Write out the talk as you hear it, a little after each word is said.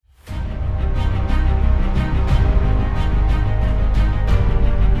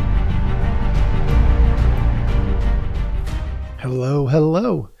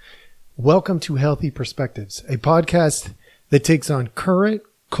hello. Welcome to Healthy Perspectives, a podcast that takes on current,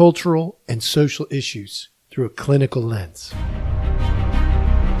 cultural, and social issues through a clinical lens.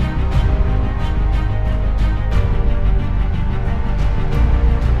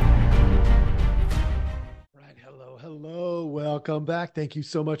 Right, hello. Welcome back. Thank you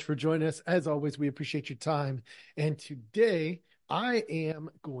so much for joining us. As always, we appreciate your time. And today, I am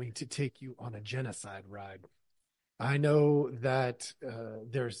going to take you on a genocide ride. I know that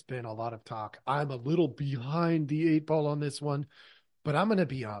there's been a lot of talk. I'm a little behind the eight ball on this one, but I'm going to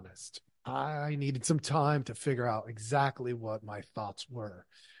be honest. I needed some time to figure out exactly what my thoughts were,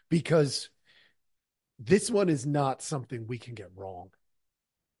 because this one is not something we can get wrong.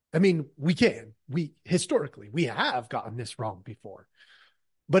 I mean, we can. Historically, we have gotten this wrong before.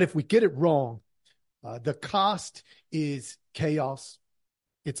 But if we get it wrong, the cost is chaos.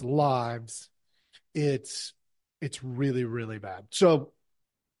 It's lives. It's really, really bad. So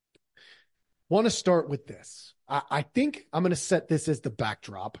want to start with this. I think I'm going to set this as the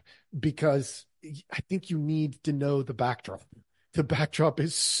backdrop because I think you need to know the backdrop. The backdrop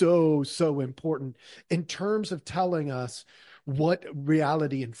is so important in terms of telling us what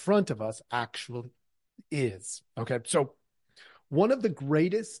reality in front of us actually is. Okay. So one of the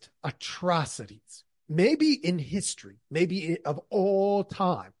greatest atrocities, maybe in history, maybe of all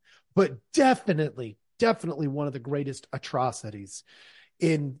time, but definitely one of the greatest atrocities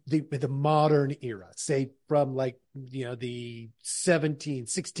in the modern era, say from the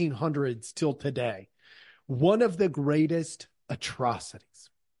 1600s till today. One of the greatest atrocities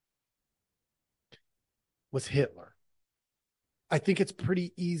was Hitler. I think it's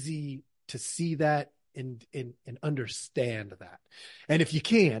pretty easy to see that and understand that. And if you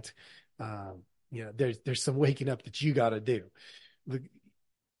can't, there's some waking up that you got to do.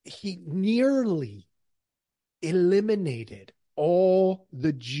 He nearly eliminated all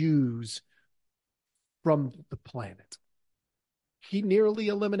the Jews from the planet. He nearly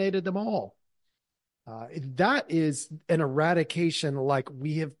eliminated them all. That is an eradication like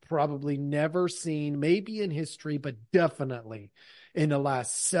we have probably never seen, maybe in history, but definitely in the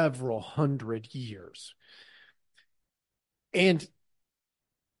last several hundred years. And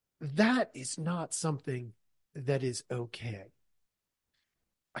that is not something that is okay.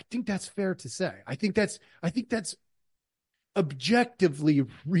 I think that's fair to say. I think that's objectively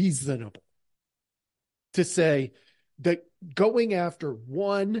reasonable to say that going after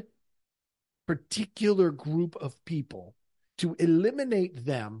one particular group of people to eliminate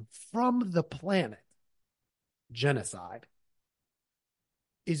them from the planet, genocide,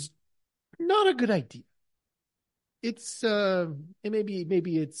 is not a good idea. It's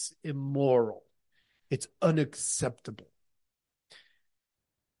maybe it's immoral. It's unacceptable.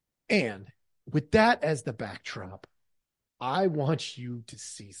 And with that as the backdrop, I want you to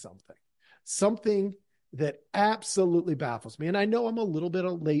see something that absolutely baffles me. And I know I'm a little bit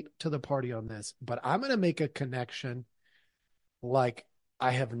late to the party on this, but I'm going to make a connection like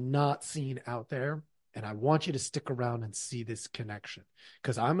I have not seen out there. And I want you to stick around and see this connection,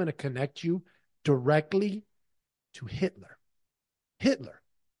 because I'm going to connect you directly to Hitler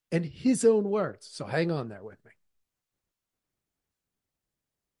and his own words. So hang on there with me.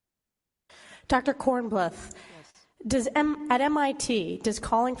 Dr. Kornbluth, at MIT, does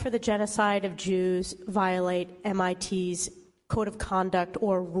calling for the genocide of Jews violate MIT's code of conduct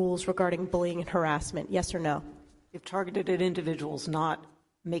or rules regarding bullying and harassment? Yes or no? If targeted at individuals, not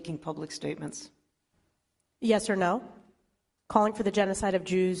making public statements. Yes or no? Calling for the genocide of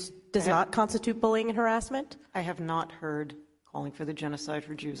Jews does not constitute bullying and harassment? I have not heard calling for the genocide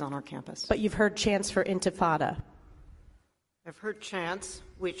for Jews on our campus. But you've heard chants for intifada. I've heard chants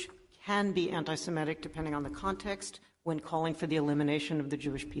which can be anti-Semitic depending on the context when calling for the elimination of the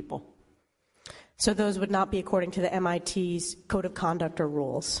Jewish people. So those would not be according to the MIT's code of conduct or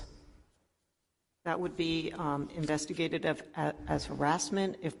rules? That would be investigated as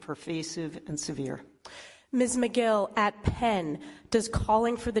harassment if pervasive and severe. Ms. McGill, at Penn, does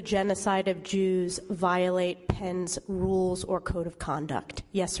calling for the genocide of Jews violate Penn's rules or code of conduct?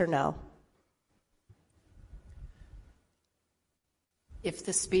 Yes or no? If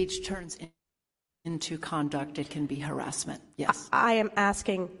the speech turns into conduct, it can be harassment. Yes. I am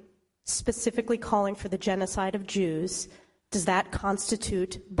asking specifically calling for the genocide of Jews. Does that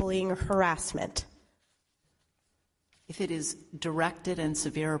constitute bullying or harassment? If it is directed and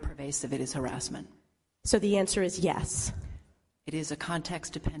severe or pervasive, it is harassment. So the answer is yes. It is a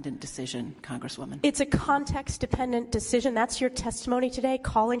context-dependent decision, Congresswoman. It's a context-dependent decision. That's your testimony today.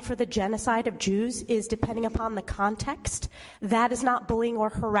 Calling for the genocide of Jews is depending upon the context. That is not bullying or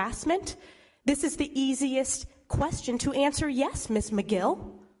harassment. This is the easiest question to answer yes, Ms.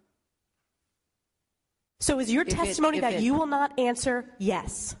 McGill. So is your testimony that you will not answer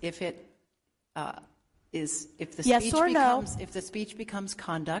yes? If the yes speech or no? if the speech becomes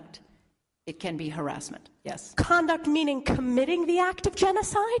conduct, it can be harassment. Yes. Conduct meaning committing the act of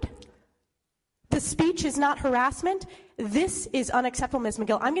genocide? The speech is not harassment? This is unacceptable, Ms.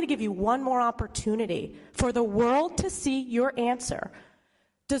 McGill. I'm going to give you one more opportunity for the world to see your answer.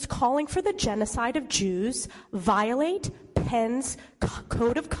 Does calling for the genocide of Jews violate Penn's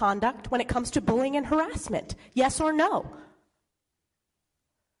code of conduct when it comes to bullying and harassment? Yes or no?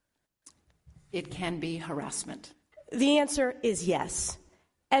 It can be harassment. The answer is yes.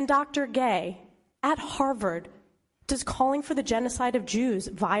 And Dr. Gay, at Harvard, does calling for the genocide of Jews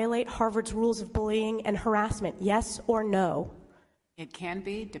violate Harvard's rules of bullying and harassment? Yes or no? It can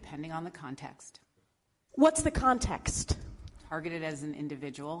be, depending on the context. What's the context? Targeted as an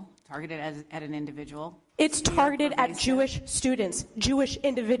individual, at an individual. It's targeted at Jewish students, Jewish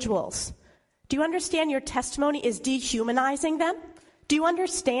individuals. Do you understand your testimony is dehumanizing them? Do you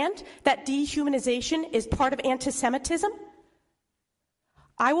understand that dehumanization is part of anti-Semitism?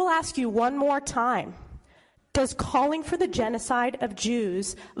 I will ask you one more time. Does calling for the genocide of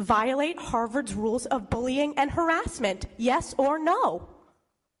Jews violate Harvard's rules of bullying and harassment? Yes or no?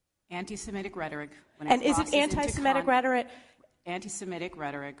 Anti-Semitic rhetoric. And is it anti-Semitic rhetoric? Anti-Semitic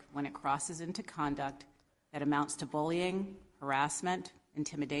rhetoric, when it crosses into conduct that amounts to bullying, harassment,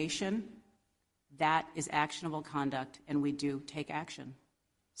 intimidation, that is actionable conduct, and we do take action.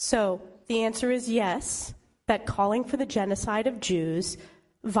 So the answer is yes, that calling for the genocide of Jews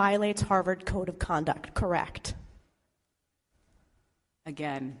violates Harvard Code of Conduct, correct?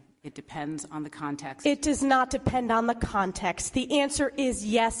 Again, it depends on the context. It does not depend on the context. The answer is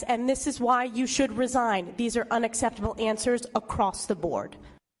yes, and this is why you should resign. These are unacceptable answers across the board.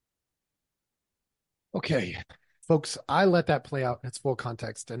 Okay, folks, I let that play out in its full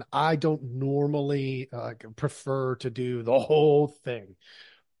context, and I don't normally prefer to do the whole thing.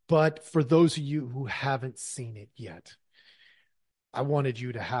 But for those of you who haven't seen it yet, I wanted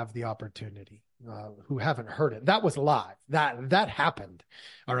you to have the opportunity, who haven't heard it. That was live. That happened.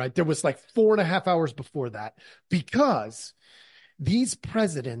 All right. There was like 4.5 hours before that, because these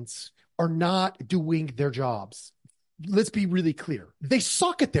presidents are not doing their jobs. Let's be really clear. They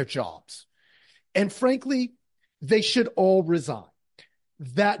suck at their jobs. And frankly, they should all resign.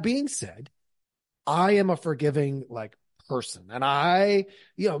 That being said, I am a forgiving person,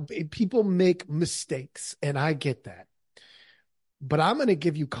 and people make mistakes, and I get that. But I'm going to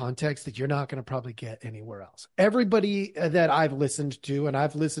give you context that you're not going to probably get anywhere else. Everybody that I've listened to, and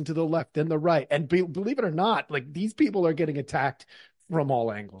I've listened to the left and the right, and believe it or not, these people are getting attacked from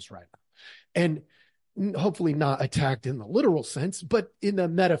all angles right now. And hopefully not attacked in the literal sense, but in the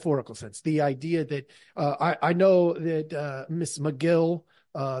metaphorical sense. The idea that I know that Miss McGill,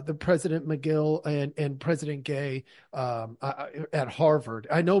 the President McGill and President Gay at Harvard,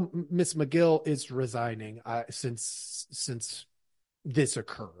 I know Miss McGill is resigning since this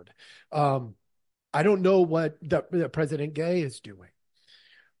occurred. I don't know what the President Gay is doing,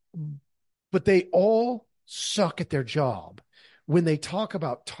 but they all suck at their job when they talk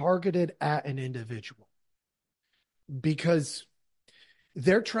about targeted at an individual, because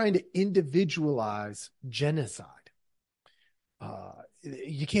they're trying to individualize genocide.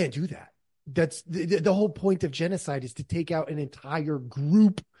 You can't do that. That's the whole point of genocide, is to take out an entire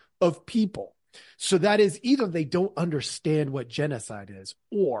group of people. So that is, either they don't understand what genocide is,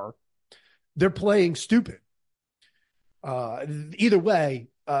 or they're playing stupid. Either way,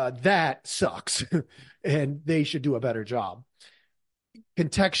 that sucks, and they should do a better job.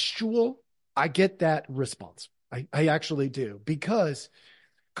 Contextual, I get that response. I actually do, because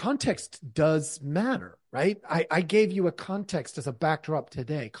context does matter, right? I gave you a context as a backdrop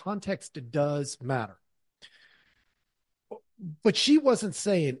today. Context does matter. But she wasn't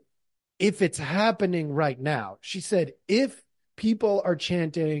saying if it's happening right now. She said if people are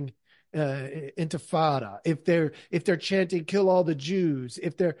chanting intifada, if they're chanting kill all the Jews,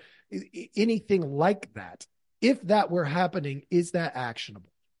 if they're anything like that, if that were happening, is that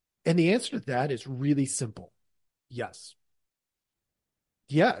actionable? And the answer to that is really simple. Yes.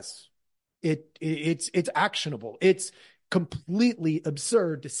 Yes. It's actionable. It's completely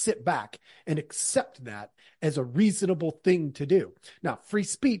absurd to sit back and accept that as a reasonable thing to do. Now, free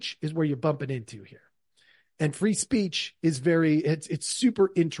speech is where you're bumping into here. And free speech is it's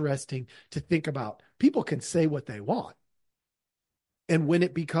super interesting to think about. People can say what they want. And when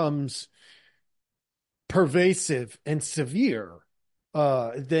it becomes pervasive and severe,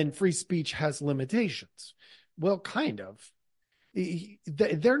 then free speech has limitations. Well, kind of.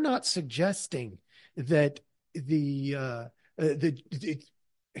 They're not suggesting that here,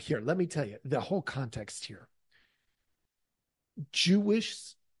 let me tell you the whole context here.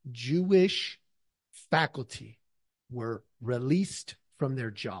 Jewish faculty were released from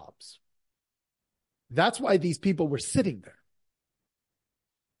their jobs. That's why these people were sitting there.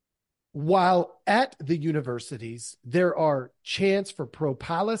 While at the universities, there are chants for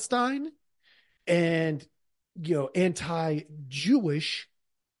pro-Palestine and anti-Jewish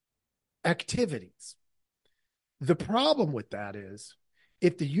activities. The problem with that is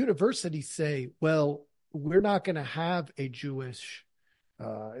if the universities say, well, we're not going to have a Jewish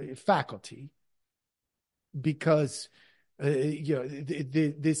faculty because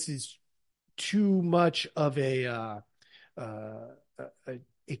this is too much of a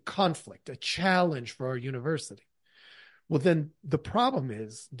conflict, a challenge for our university. Well, then the problem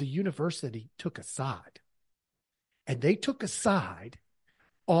is the university took a side, and they took a side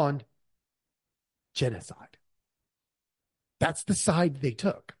on genocide. That's the side they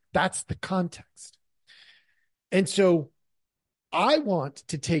took. That's the context. And so I want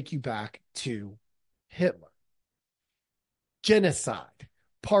to take you back to Hitler. Genocide,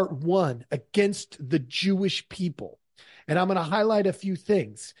 part 1, against the Jewish people. And I'm going to highlight a few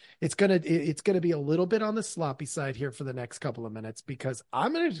things. It's going to be a little bit on the sloppy side here for the next couple of minutes because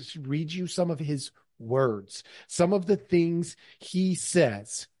I'm going to just read you some of his words, some of the things he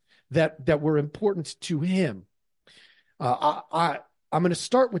says that were important to him. I'm going to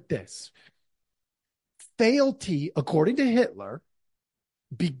start with this. Fealty, according to Hitler,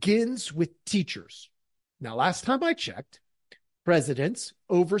 begins with teachers. Now, last time I checked, presidents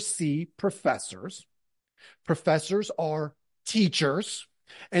oversee professors. Professors are teachers,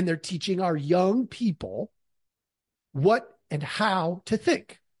 and they're teaching our young people what and how to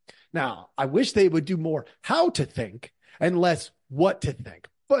think. Now, I wish they would do more how to think and less what to think.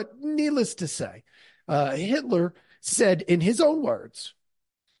 But needless to say, Hitler said in his own words,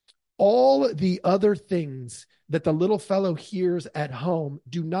 all the other things that the little fellow hears at home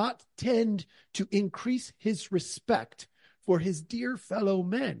do not tend to increase his respect for his dear fellow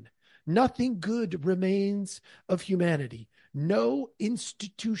men. Nothing good remains of humanity. No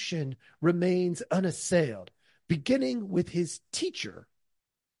institution remains unassailed, beginning with his teacher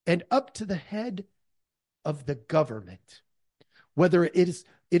and up to the head of the government. Whether it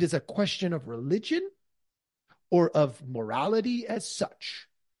is a question of religion or of morality as such,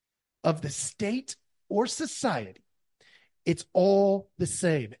 of the state or society, it's all the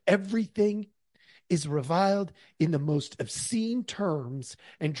same. Everything is reviled in the most obscene terms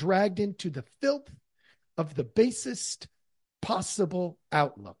and dragged into the filth of the basest possible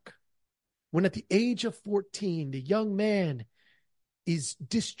outlook. When at the age of 14, the young man is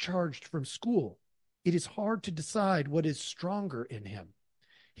discharged from school, it is hard to decide what is stronger in him,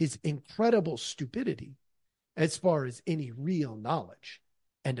 his incredible stupidity, as far as any real knowledge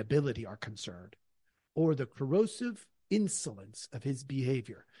and ability are concerned, or the corrosive insolence of his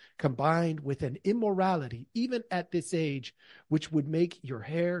behavior, combined with an immorality, even at this age, which would make your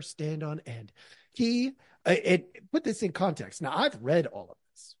hair stand on end. Put this in context. Now, I've read all of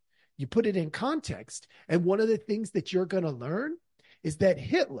this. You put it in context, and one of the things that you're going to learn is that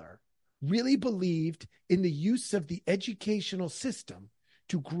Hitler really believed in the use of the educational system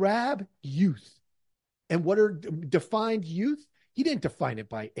to grab youth. And what are defined youth? He didn't define it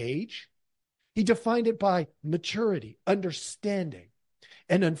by age. He defined it by maturity, understanding.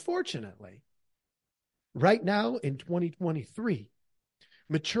 And unfortunately, right now in 2023,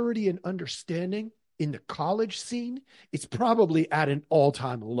 maturity and understanding in the college scene is probably at an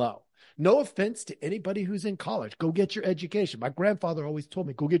all-time low. No offense to anybody who's in college. Go get your education. My grandfather always told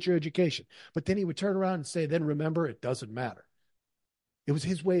me, go get your education. But then he would turn around and say, then remember, it doesn't matter. It was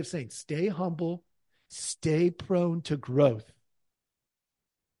his way of saying, stay humble, stay prone to growth.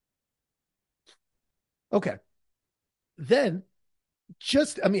 Okay. Then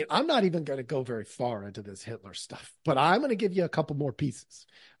I'm not even going to go very far into this Hitler stuff, but I'm going to give you a couple more pieces.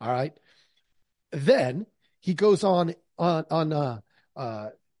 All right. Then he goes on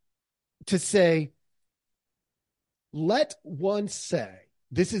to say, let one say,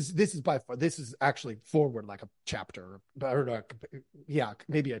 this is actually forward like a chapter, or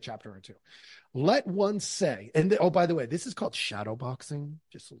maybe a chapter or two. Let one say, and by the way, this is called shadow boxing.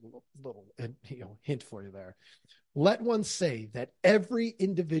 Just a little hint for you there. Let one say that every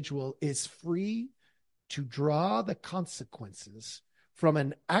individual is free to draw the consequences from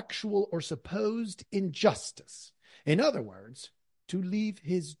an actual or supposed injustice. In other words, to leave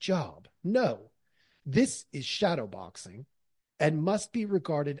his job. No, this is shadow boxing and must be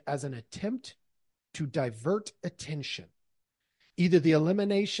regarded as an attempt to divert attention. Either the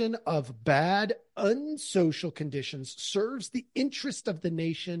elimination of bad, unsocial conditions serves the interest of the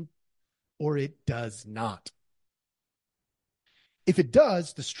nation, or it does not. If it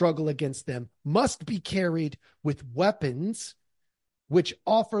does, the struggle against them must be carried with weapons which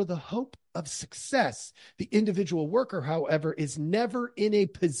offer the hope of success. The individual worker, however, is never in a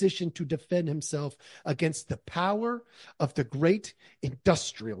position to defend himself against the power of the great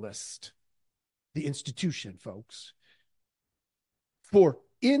industrialist, the institution, folks. For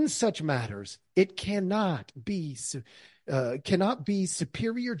in such matters, it cannot be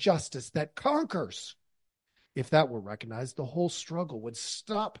superior justice that conquers. If that were recognized, the whole struggle would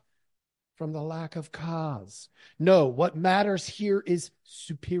stop from the lack of cause. No, what matters here is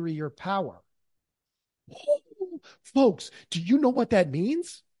superior power. Oh, folks, do you know what that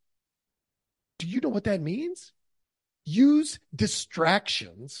means? Do you know what that means? Use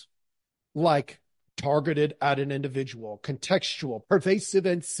distractions like targeted at an individual, contextual, pervasive,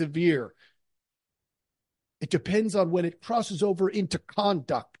 and severe. It depends on when it crosses over into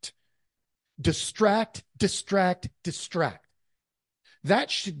conduct. Distract, distract, distract.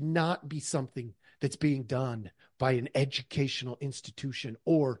 That should not be something that's being done by an educational institution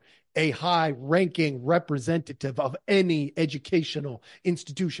or a high-ranking representative of any educational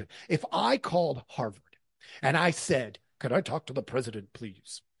institution. If I called Harvard and I said, could I talk to the president,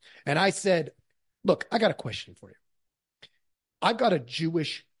 please? And I said, look, I got a question for you. I've got a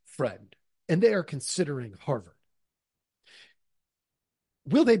Jewish friend, and they are considering Harvard.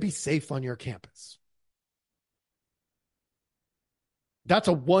 Will they be safe on your campus? That's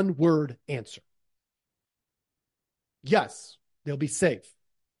a one-word answer. Yes, they'll be safe.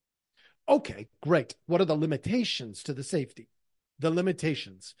 Okay, great. What are the limitations to the safety? The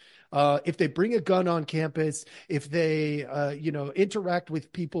limitations. If they bring a gun on campus, if they, interact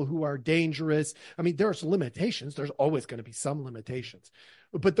with people who are dangerous. I mean, there's limitations. There's always going to be some limitations,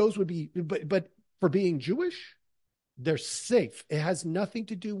 but those would be, but for being Jewish, they're safe. It has nothing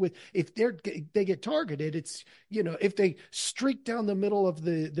to do with if they get targeted. It's, if they streak down the middle of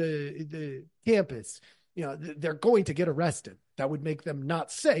the campus, they're going to get arrested. That would make them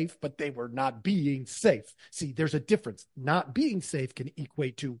not safe, but they were not being safe. See, there's a difference. Not being safe can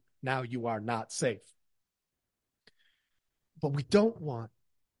equate to now you are not safe. But we don't want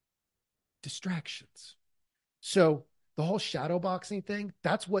distractions. So the whole shadow boxing thing,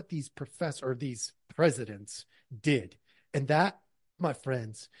 that's what these presidents did. And that, my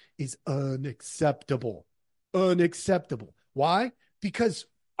friends, is unacceptable. Unacceptable. Why? Because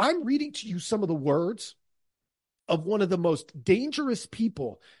I'm reading to you some of the words of one of the most dangerous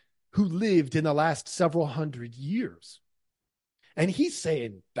people who lived in the last several hundred years. And he's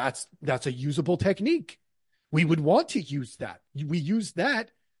saying that's a usable technique. We would want to use that. We use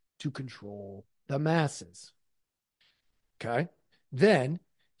that to control the masses. Okay. Then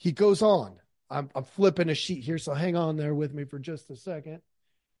he goes on. I'm flipping a sheet here, so hang on there with me for just a second.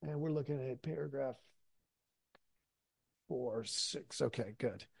 And we're looking at paragraph 4, 6. Okay,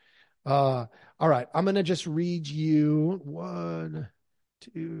 good. All right. I'm going to just read you 1,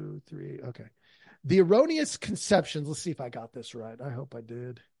 2, 3. Okay. The erroneous conceptions. Let's see if I got this right. I hope I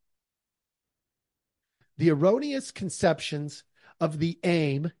did. The erroneous conceptions of the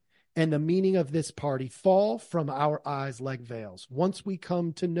aim and the meaning of this party fall from our eyes like veils. Once we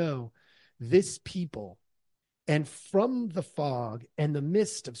come to know this people, and from the fog and the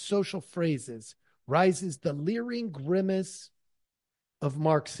mist of social phrases rises the leering grimace of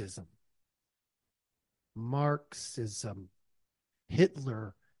Marxism. Marxism.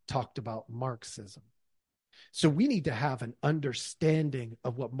 Hitler talked about Marxism. So we need to have an understanding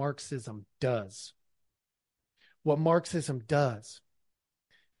of what Marxism does. What Marxism does.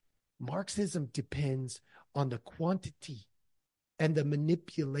 Marxism depends on the quantity and the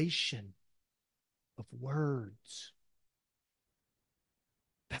manipulation of words.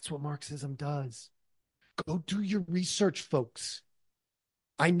 That's what Marxism does. Go do your research, folks.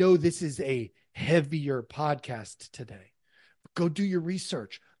 I know this is a heavier podcast today. Go do your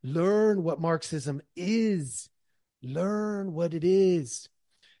research. Learn what Marxism is. Learn what it is.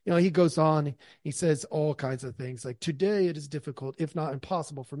 He goes on, he says all kinds of things like, today it is difficult, if not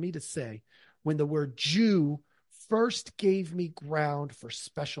impossible, for me to say when the word Jew first gave me ground for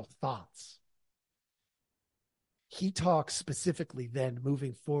special thoughts. He talks specifically then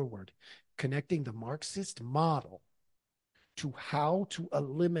moving forward, connecting the Marxist model to how to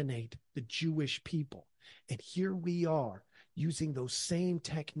eliminate the Jewish people. And here we are using those same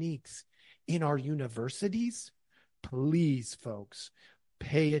techniques in our universities. Please, folks,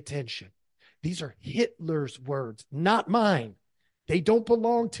 pay attention. These are Hitler's words, not mine. They don't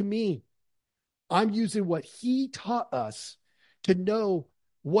belong to me. I'm using what he taught us to know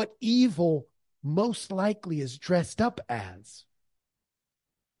what evil most likely is dressed up as.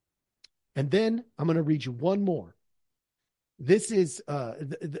 And then I'm going to read you one more. This is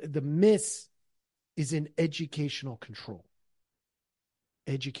the miss is in educational control.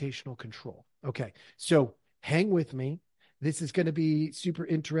 Educational control. Okay, so hang with me. This is going to be super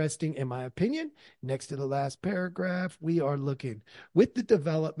interesting, in my opinion. Next to the last paragraph, we are looking with the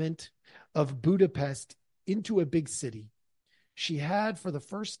development of Budapest into a big city. She had for the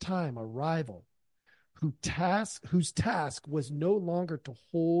first time a rival whose task was no longer to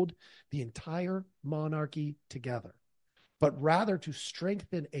hold the entire monarchy together, but rather to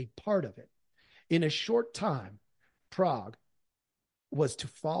strengthen a part of it. In a short time, Prague was to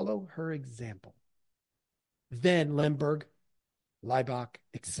follow her example. Then Lemberg, Laibach,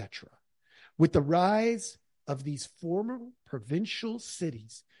 etc. With the rise of these former provincial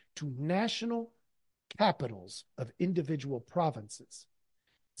cities to national capitals of individual provinces,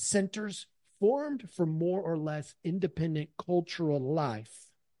 centers formed for more or less independent cultural life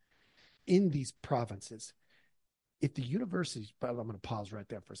in these provinces. If the universities, but I'm going to pause right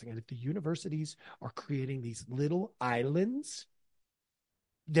there for a second. If the universities are creating these little islands,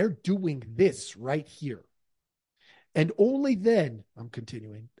 they're doing this right here. And only then, I'm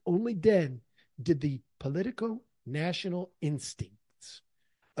continuing, only then did the political national instincts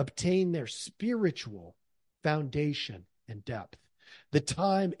obtain their spiritual foundation and depth. The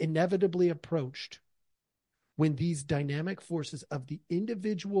time inevitably approached when these dynamic forces of the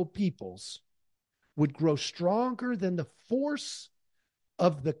individual peoples would grow stronger than the force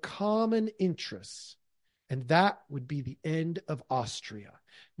of the common interests. And that would be the end of Austria.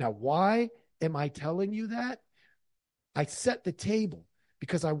 Now, why am I telling you that? I set the table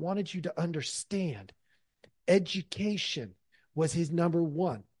because I wanted you to understand education was his number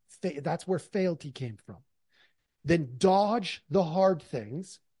one. That's where fealty came from. Then dodge the hard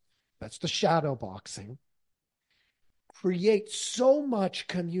things. That's the shadow boxing. Create so much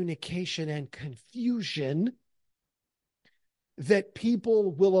communication and confusion that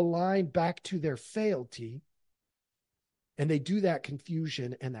people will align back to their fealty. And they do that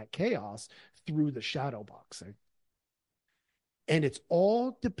confusion and that chaos through the shadow boxing. And it's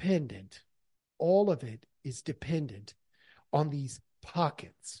all dependent, all of it is dependent on these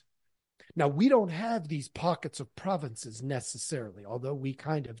pockets. Now, we don't have these pockets of provinces necessarily, although we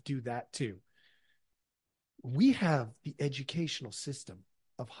kind of do that too. We have the educational system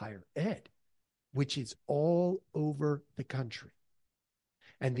of higher ed, which is all over the country.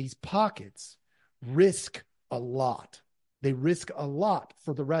 And these pockets risk a lot. They risk a lot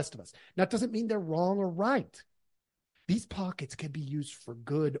for the rest of us. Now, it doesn't mean they're wrong or right. These pockets can be used for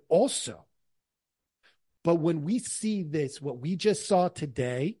good also. But when we see this, what we just saw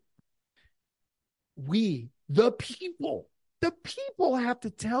today, we, the people have to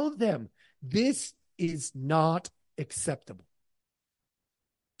tell them this is not acceptable.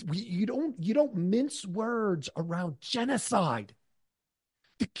 You don't mince words around genocide,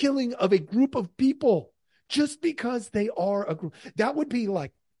 the killing of a group of people just because they are a group. That would be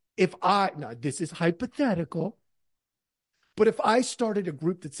like now this is hypothetical, but if I started a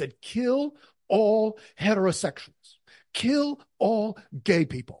group that said, kill all heterosexuals, kill all gay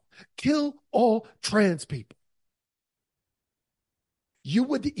people, kill all trans people, you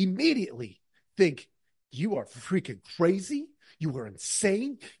would immediately think you are freaking crazy. You are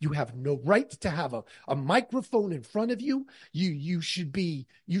insane. You have no right to have a microphone in front of you. You should be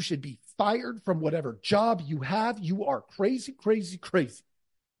fired from whatever job you have. You are crazy, crazy, crazy.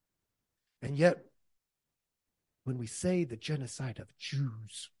 And yet, when we say the genocide of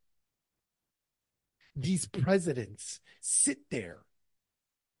Jews, these presidents sit there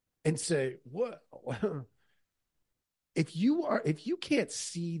and say, "What? If you can't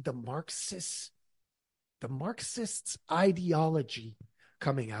see the Marxists' ideology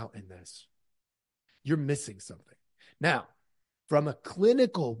coming out in this, you're missing something." Now, from a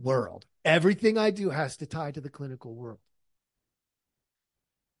clinical world, everything I do has to tie to the clinical world.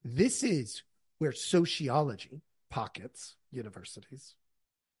 This is where sociology, pockets, universities,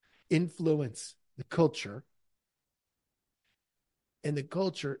 influence the culture, and the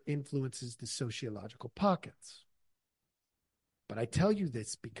culture influences the sociological pockets. But I tell you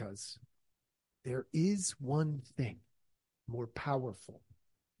this because there is one thing more powerful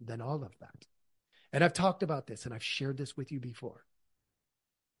than all of that. And I've talked about this and I've shared this with you before.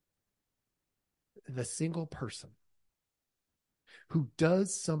 The single person who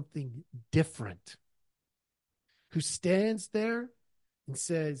does something different, who stands there and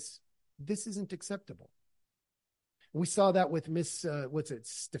says, this isn't acceptable. We saw that with Miss,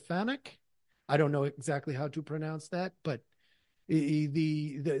 Stefanik. I don't know exactly how to pronounce that, but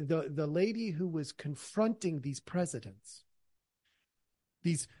The lady who was confronting these presidents,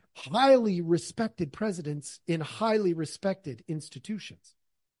 these highly respected presidents in highly respected institutions.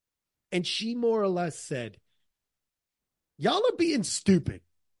 And she more or less said, y'all are being stupid.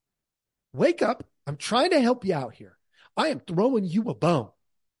 Wake up. I'm trying to help you out here. I am throwing you a bone.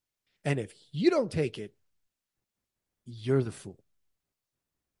 And if you don't take it, you're the fool.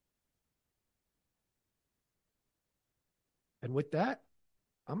 And with that,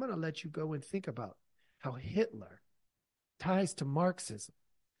 I'm going to let you go and think about how Hitler ties to Marxism,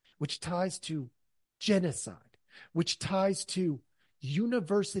 which ties to genocide, which ties to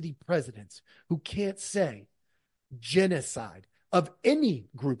university presidents who can't say genocide of any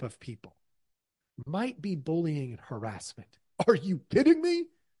group of people might be bullying and harassment. Are you kidding me?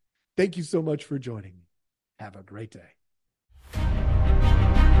 Thank you so much for joining me. Have a great day.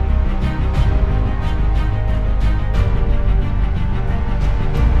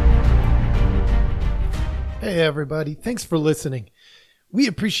 Hey, everybody. Thanks for listening. We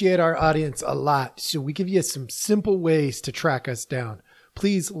appreciate our audience a lot, so we give you some simple ways to track us down.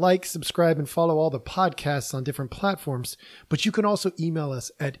 Please like, subscribe, and follow all the podcasts on different platforms, but you can also email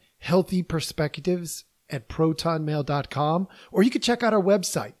us at healthyperspectives@protonmail.com, or you can check out our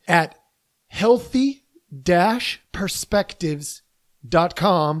website at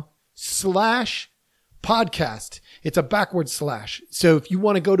healthy-perspectives.com/podcast. It's a backward slash. So if you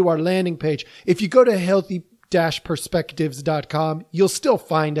want to go to our landing page, if you go to healthy-perspectives.com, you'll still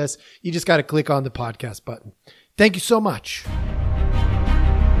find us. You just got to click on the podcast button. Thank you so much.